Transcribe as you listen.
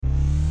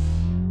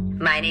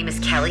My name is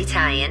Kelly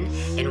Tyan,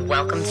 and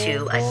welcome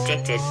to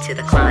Addicted to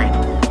the Climb.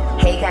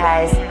 Hey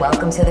guys,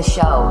 welcome to the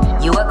show.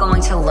 You are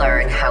going to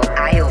learn how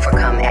I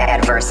overcome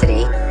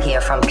adversity,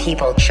 hear from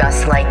people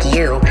just like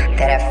you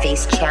that have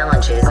faced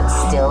challenges and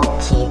still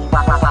keep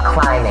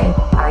climbing.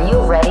 Are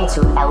you ready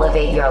to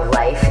elevate your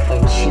life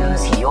and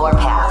choose your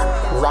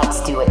path?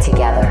 Let's do it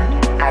together.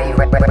 Are you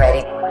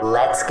ready?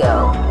 Let's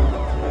go.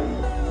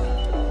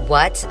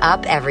 What's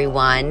up,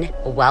 everyone?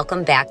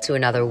 Welcome back to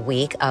another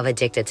week of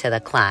Addicted to the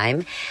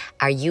Climb.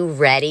 Are you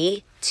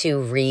ready to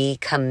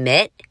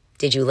recommit?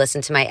 Did you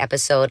listen to my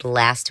episode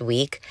last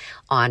week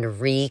on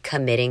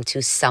recommitting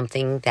to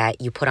something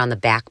that you put on the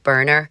back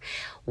burner?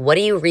 What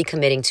are you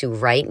recommitting to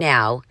right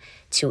now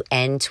to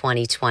end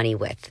 2020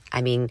 with?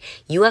 I mean,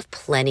 you have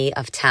plenty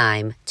of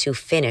time to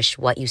finish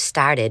what you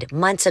started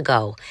months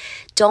ago.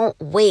 Don't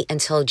wait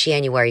until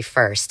January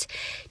 1st.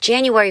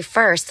 January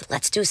 1st,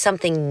 let's do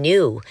something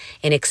new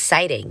and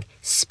exciting.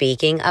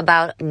 Speaking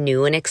about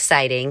new and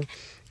exciting,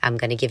 I'm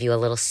going to give you a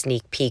little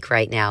sneak peek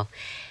right now.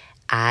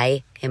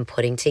 I am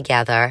putting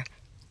together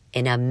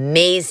an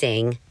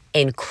amazing,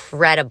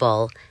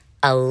 incredible,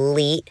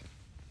 elite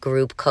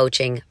group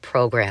coaching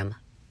program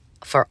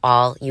for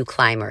all you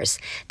climbers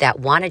that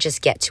want to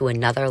just get to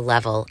another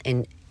level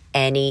in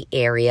any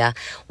area.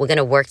 We're going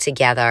to work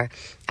together.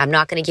 I'm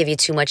not going to give you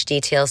too much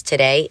details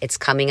today. It's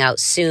coming out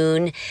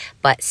soon,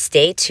 but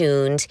stay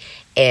tuned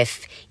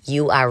if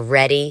you are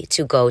ready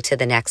to go to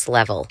the next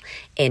level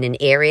in an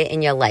area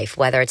in your life,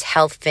 whether it's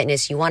health,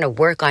 fitness, you want to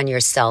work on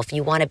yourself,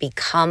 you want to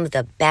become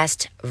the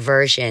best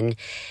version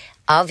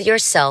of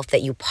yourself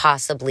that you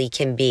possibly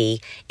can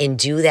be, and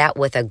do that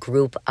with a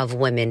group of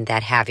women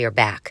that have your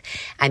back.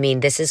 I mean,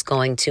 this is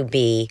going to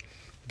be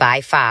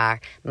by far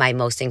my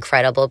most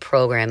incredible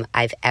program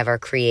I've ever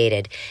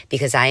created,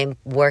 because I am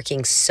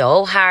working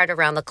so hard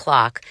around the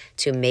clock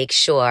to make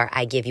sure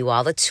I give you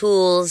all the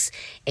tools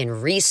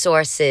and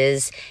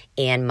resources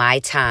and my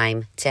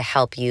time to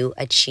help you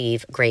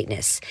achieve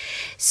greatness.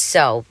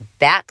 So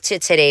back to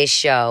today's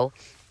show,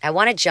 I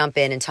want to jump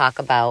in and talk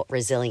about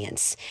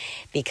resilience,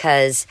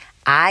 because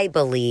I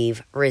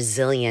believe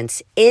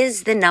resilience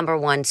is the number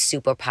one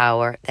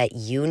superpower that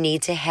you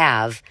need to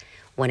have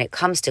when it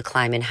comes to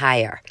climbing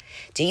higher.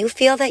 Do you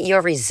feel that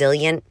you're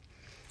resilient?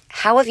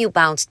 How have you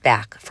bounced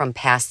back from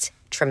past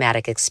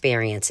traumatic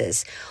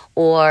experiences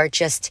or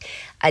just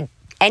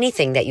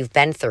anything that you've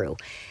been through?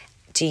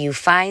 Do you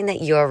find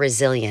that you're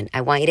resilient?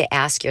 I want you to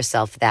ask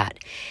yourself that.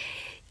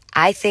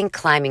 I think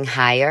climbing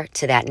higher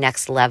to that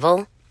next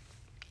level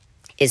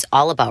is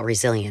all about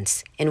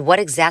resilience. And what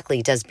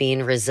exactly does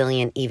being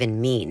resilient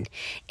even mean?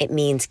 It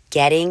means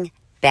getting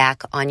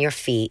back on your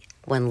feet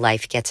when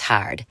life gets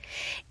hard.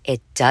 It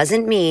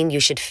doesn't mean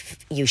you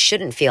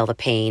shouldn't feel the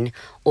pain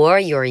or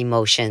your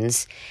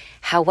emotions.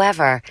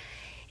 However,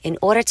 in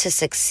order to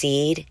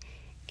succeed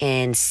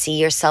and see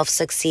yourself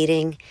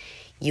succeeding,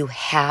 you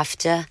have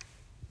to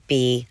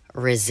be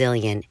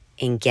resilient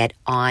and get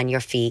on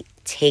your feet.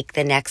 Take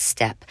the next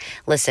step.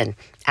 Listen,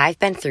 I've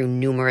been through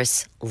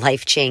numerous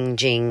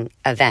life-changing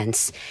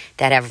events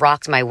that have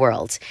rocked my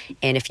world.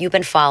 And if you've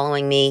been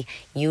following me,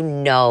 you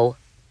know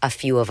a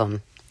few of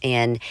them.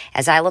 And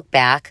as I look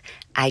back,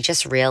 I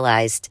just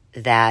realized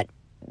that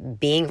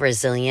being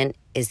resilient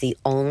is the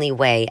only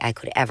way I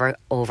could ever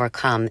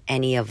overcome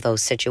any of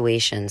those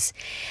situations.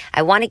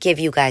 I want to give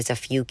you guys a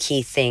few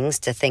key things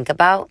to think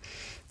about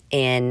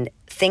and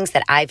things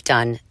that I've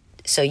done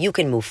so you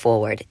can move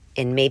forward.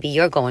 And maybe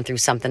you're going through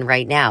something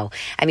right now.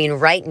 I mean,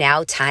 right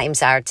now,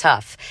 times are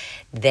tough.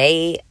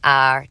 They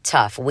are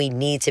tough. We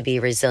need to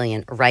be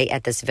resilient right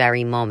at this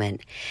very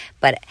moment.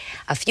 But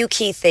a few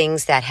key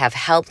things that have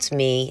helped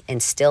me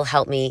and still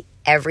help me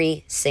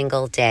every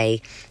single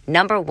day.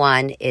 Number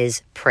one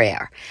is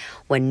prayer.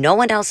 When no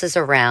one else is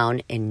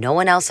around and no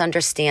one else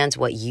understands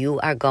what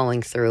you are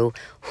going through,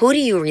 who do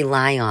you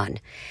rely on?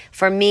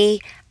 For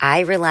me,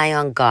 I rely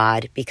on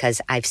God because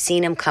I've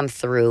seen him come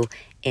through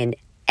in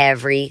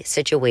every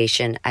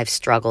situation I've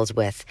struggled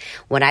with.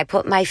 When I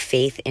put my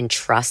faith and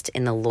trust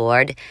in the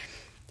Lord,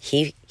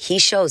 He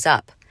shows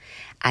up.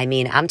 I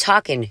mean, I'm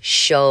talking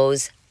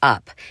shows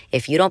up.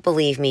 If you don't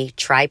believe me,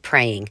 try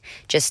praying.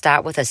 Just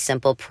start with a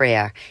simple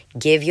prayer.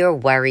 Give your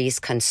worries,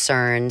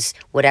 concerns,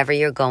 whatever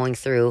you're going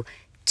through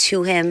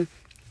to him.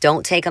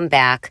 Don't take them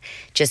back.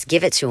 Just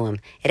give it to him.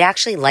 It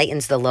actually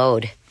lightens the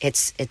load.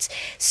 It's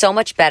so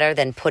much better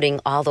than putting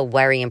all the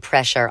worry and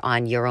pressure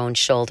on your own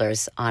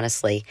shoulders,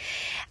 honestly.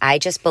 I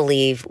just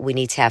believe we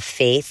need to have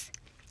faith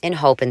and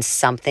hope in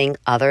something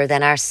other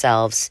than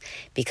ourselves,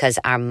 because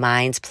our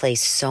minds play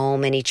so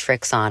many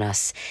tricks on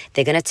us.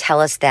 They're going to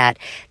tell us that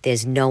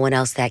there's no one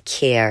else that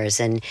cares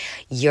and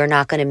you're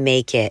not going to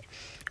make it.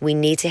 We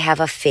need to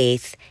have a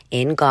faith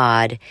in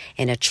God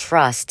and a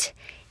trust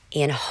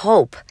and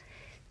hope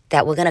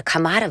that we're going to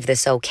come out of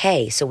this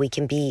okay, so we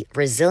can be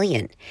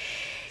resilient.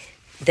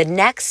 The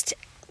next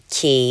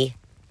key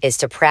is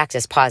to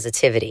practice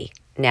positivity.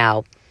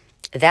 Now,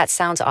 that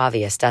sounds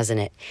obvious, doesn't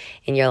it?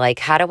 And you're like,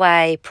 how do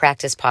I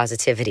practice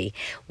positivity?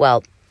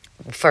 Well,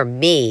 for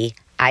me,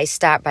 I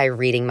start by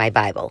reading my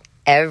Bible.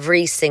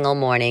 Every single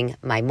morning,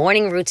 my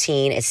morning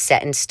routine is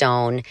set in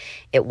stone.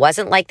 It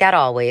wasn't like that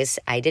always.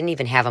 I didn't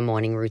even have a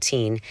morning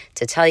routine,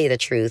 to tell you the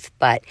truth,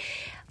 but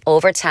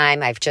over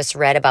time, I've just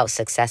read about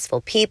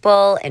successful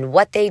people and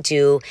what they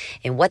do,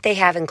 and what they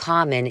have in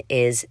common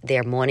is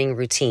their morning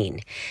routine.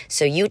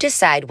 So you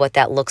decide what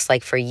that looks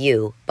like for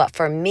you. But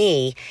for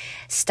me,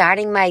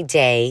 starting my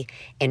day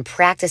and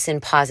practicing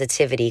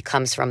positivity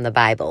comes from the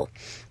Bible.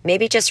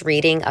 Maybe just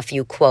reading a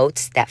few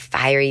quotes that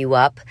fire you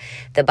up.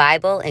 The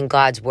Bible and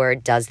God's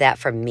Word does that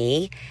for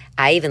me.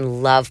 I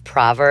even love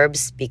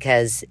Proverbs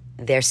because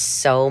there's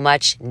so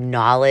much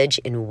knowledge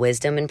and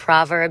wisdom in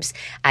Proverbs.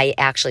 I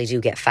actually do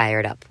get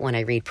fired up when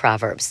I read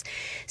Proverbs.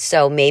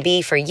 So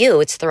maybe for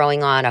you, it's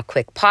throwing on a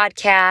quick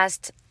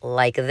podcast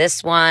like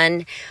this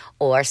one,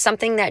 or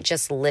something that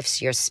just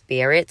lifts your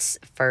spirits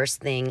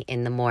first thing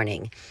in the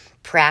morning.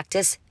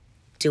 Practice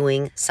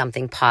doing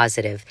something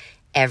positive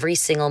every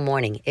single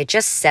morning. It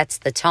just sets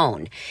the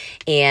tone.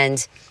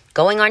 And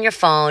going on your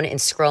phone and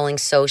scrolling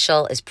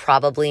social is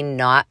probably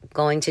not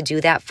going to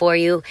do that for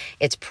you.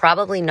 It's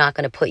probably not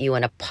going to put you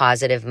in a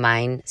positive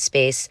mind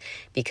space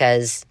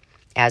because,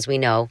 as we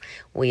know,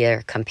 we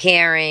are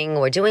comparing,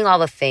 we're doing all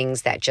the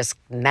things that just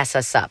mess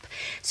us up.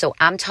 So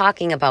I'm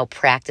talking about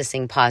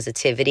practicing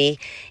positivity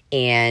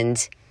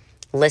and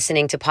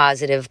listening to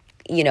positive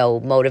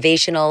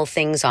motivational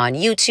things on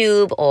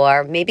YouTube,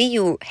 or maybe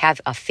you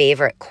have a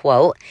favorite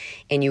quote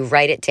and you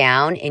write it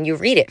down and you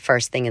read it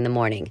first thing in the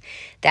morning.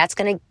 That's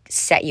going to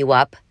set you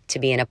up to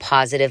be in a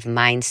positive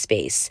mind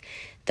space.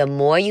 The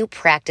more you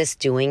practice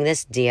doing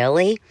this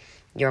daily,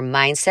 your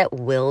mindset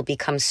will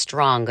become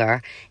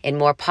stronger and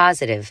more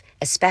positive,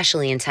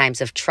 especially in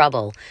times of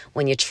trouble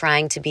when you're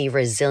trying to be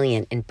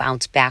resilient and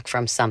bounce back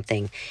from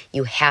something.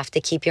 You have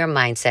to keep your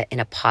mindset in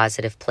a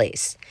positive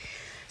place.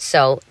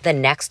 So the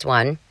next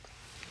one,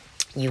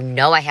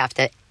 I have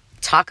to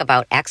talk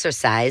about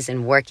exercise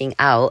and working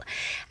out.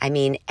 I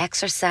mean,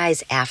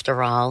 exercise,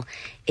 after all,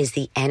 is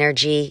the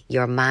energy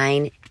your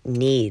mind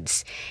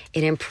needs.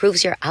 It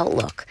improves your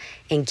outlook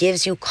and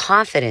gives you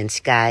confidence,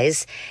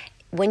 guys.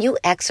 When you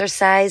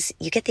exercise,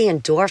 you get the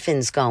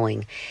endorphins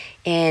going.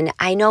 And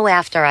I know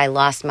after I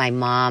lost my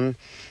mom,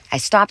 I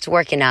stopped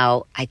working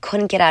out. I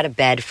couldn't get out of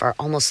bed for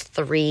almost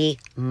 3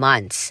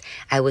 months.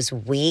 I was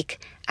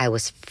weak. I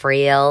was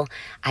frail.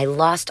 I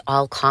lost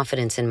all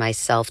confidence in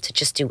myself to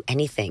just do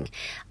anything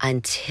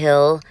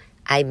until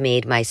I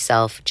made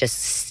myself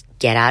just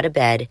get out of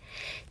bed,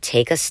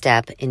 take a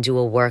step, and do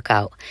a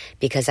workout.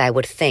 Because I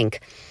would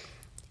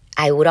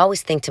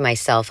always think to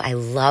myself, I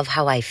love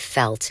how I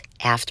felt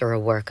after a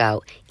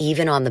workout,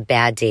 even on the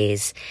bad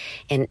days.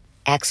 And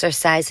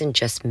exercising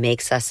just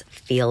makes us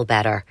feel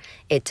better.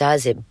 It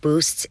does. It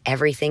boosts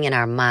everything in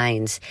our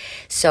minds.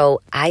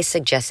 So I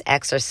suggest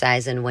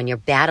exercising when you're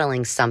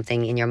battling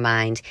something in your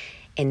mind,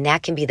 and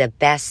that can be the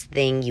best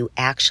thing you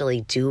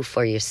actually do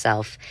for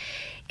yourself.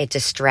 It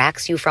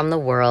distracts you from the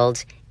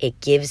world. It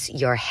gives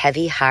your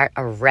heavy heart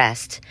a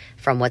rest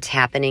from what's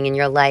happening in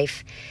your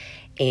life.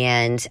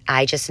 And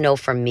I just know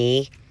for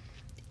me,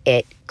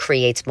 it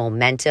creates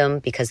momentum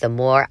because the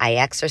more I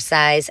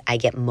exercise, I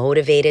get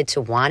motivated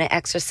to want to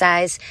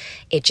exercise.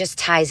 It just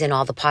ties in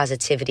all the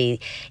positivity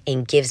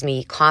and gives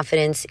me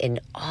confidence in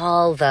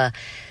all the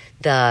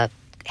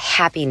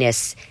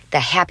happiness, the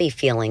happy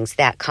feelings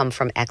that come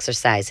from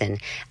exercising,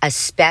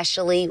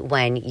 especially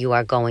when you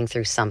are going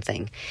through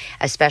something,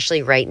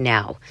 especially right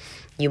now.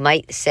 You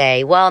might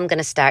say, well, I'm going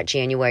to start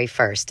January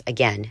 1st.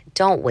 Again,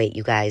 don't wait,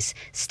 you guys.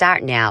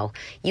 Start now.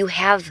 You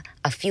have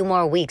a few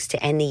more weeks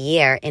to end the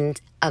year in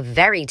a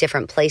very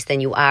different place than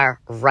you are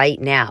right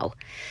now.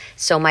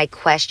 So my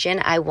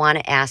question I want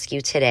to ask you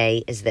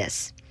today is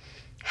this.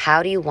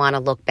 How do you want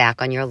to look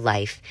back on your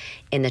life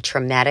in the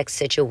traumatic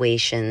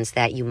situations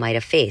that you might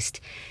have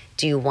faced?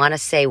 Do you want to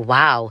say,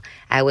 wow,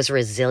 I was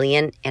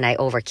resilient and I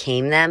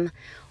overcame them?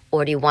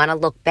 Or do you want to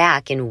look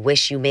back and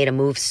wish you made a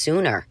move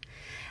sooner?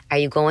 Are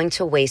you going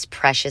to waste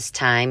precious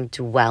time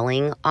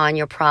dwelling on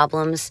your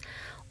problems,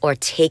 or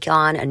take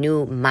on a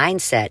new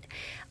mindset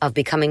of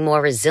becoming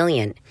more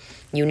resilient?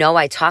 You know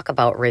I talk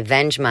about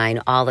revenge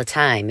mind all the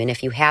time, and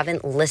if you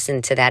haven't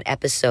listened to that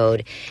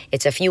episode,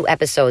 it's a few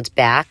episodes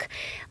back.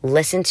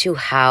 Listen to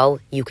how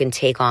you can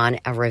take on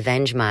a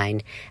revenge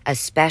mind,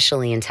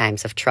 especially in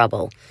times of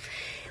trouble.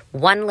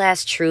 One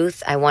last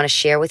truth I want to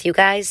share with you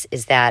guys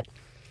is that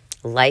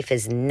life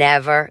is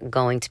never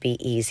going to be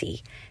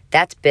easy.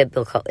 That's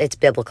biblical. It's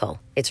biblical.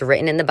 It's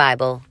written in the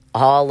Bible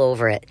all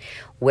over it.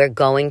 We're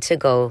going to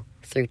go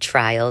through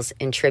trials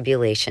and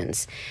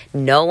tribulations.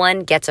 No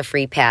one gets a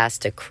free pass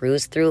to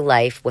cruise through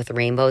life with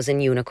rainbows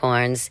and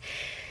unicorns.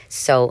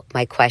 So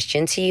my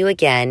question to you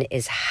again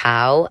is,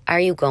 how are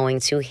you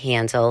going to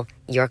handle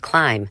your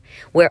climb?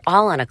 We're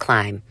all on a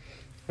climb.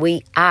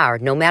 We are,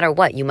 no matter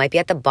what. You might be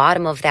at the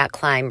bottom of that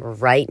climb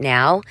right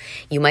now.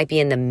 You might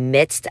be in the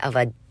midst of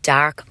a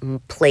dark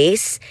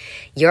place.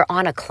 You're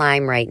on a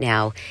climb right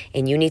now,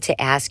 and you need to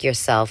ask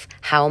yourself,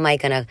 how am I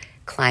going to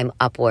climb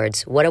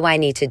upwards? What do I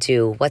need to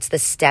do? What's the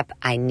step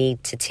I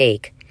need to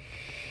take?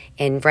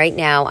 And right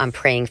now, I'm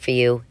praying for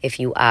you. If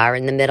you are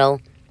in the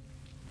middle,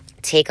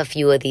 take a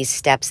few of these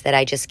steps that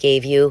I just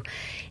gave you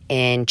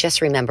and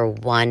just remember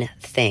one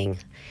thing.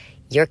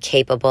 You're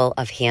capable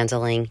of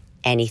handling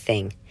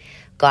anything.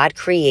 God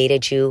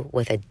created you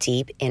with a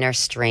deep inner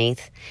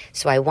strength,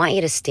 so I want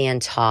you to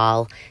stand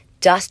tall,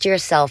 dust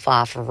yourself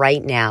off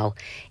right now,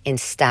 and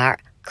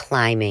start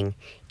climbing,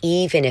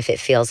 even if it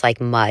feels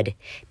like mud.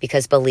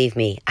 Because believe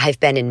me, I've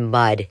been in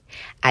mud.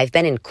 I've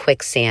been in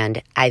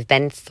quicksand. I've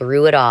been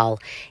through it all.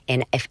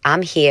 And if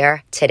I'm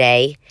here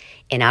today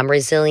and I'm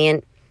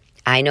resilient,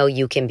 I know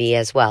you can be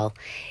as well.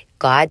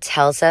 God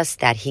tells us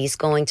that He's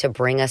going to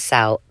bring us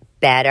out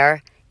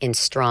better and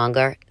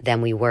stronger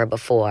than we were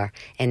before.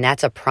 And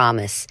that's a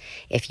promise.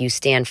 If you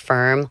stand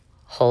firm,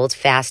 hold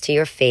fast to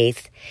your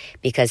faith,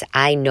 because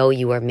I know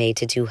you are made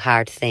to do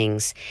hard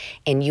things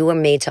and you are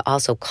made to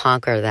also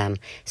conquer them.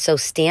 So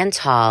stand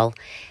tall,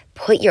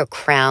 put your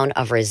crown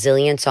of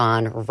resilience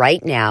on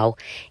right now.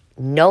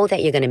 Know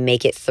that you're going to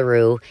make it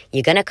through.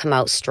 You're going to come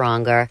out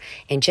stronger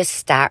and just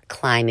start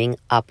climbing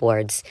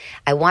upwards.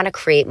 I want to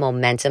create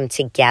momentum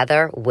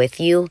together with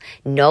you.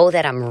 Know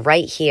that I'm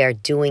right here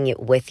doing it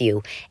with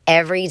you.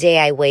 Every day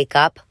I wake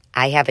up,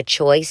 I have a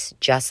choice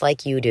just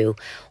like you do.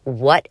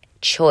 What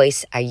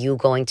choice are you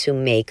going to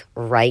make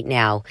right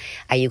now?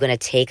 Are you going to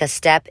take a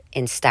step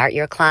and start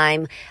your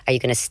climb? Are you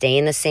going to stay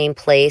in the same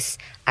place?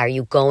 Are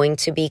you going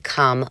to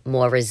become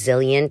more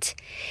resilient?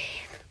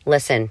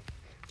 Listen,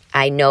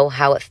 I know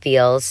how it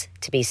feels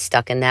to be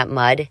stuck in that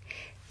mud.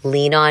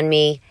 Lean on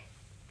me,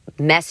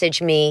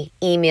 message me,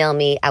 email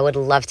me. I would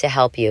love to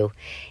help you.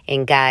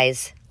 And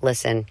guys,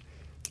 listen,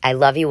 I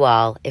love you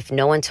all. If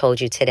no one told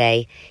you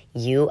today,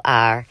 you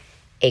are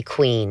a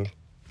queen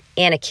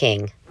and a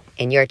king,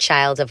 and you're a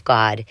child of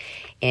God.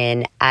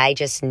 And I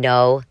just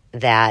know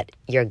that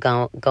you're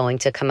going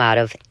to come out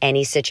of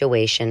any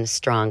situation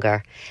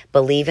stronger.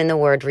 Believe in the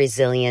word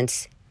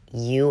resilience.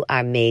 You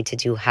are made to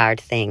do hard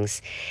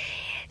things.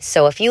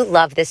 So if you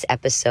love this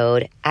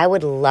episode, I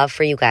would love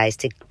for you guys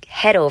to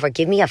head over,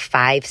 give me a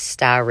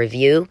 5-star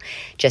review.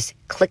 Just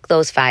click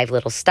those 5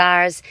 little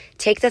stars,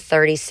 take the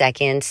 30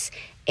 seconds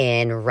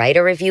and write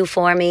a review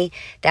for me.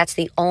 That's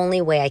the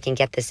only way I can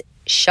get this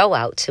show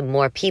out to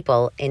more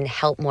people and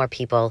help more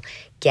people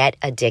get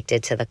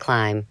addicted to the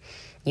climb.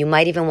 You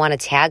might even want to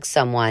tag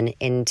someone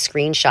and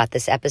screenshot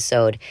this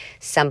episode.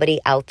 Somebody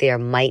out there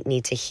might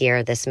need to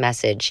hear this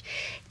message.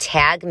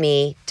 Tag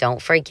me,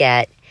 don't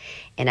forget.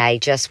 And I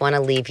just want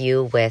to leave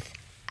you with,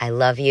 I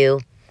love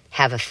you.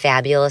 Have a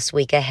fabulous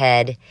week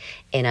ahead.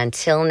 And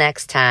until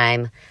next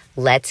time,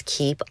 let's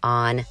keep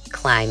on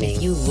climbing.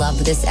 If you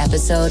love this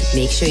episode,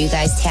 make sure you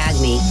guys tag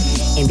me.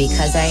 And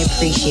because I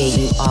appreciate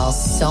you all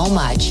so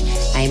much,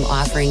 I am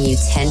offering you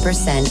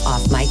 10%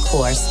 off my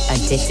course,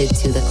 Addicted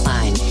to the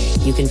Climb.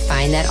 You can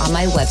find that on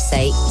my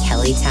website,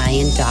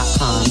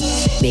 kellytyan.com.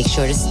 Make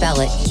sure to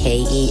spell it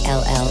KELLEYTYAN.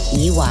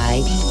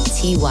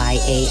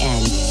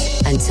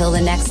 Until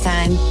the next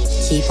time,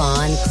 keep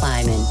on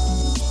climbing.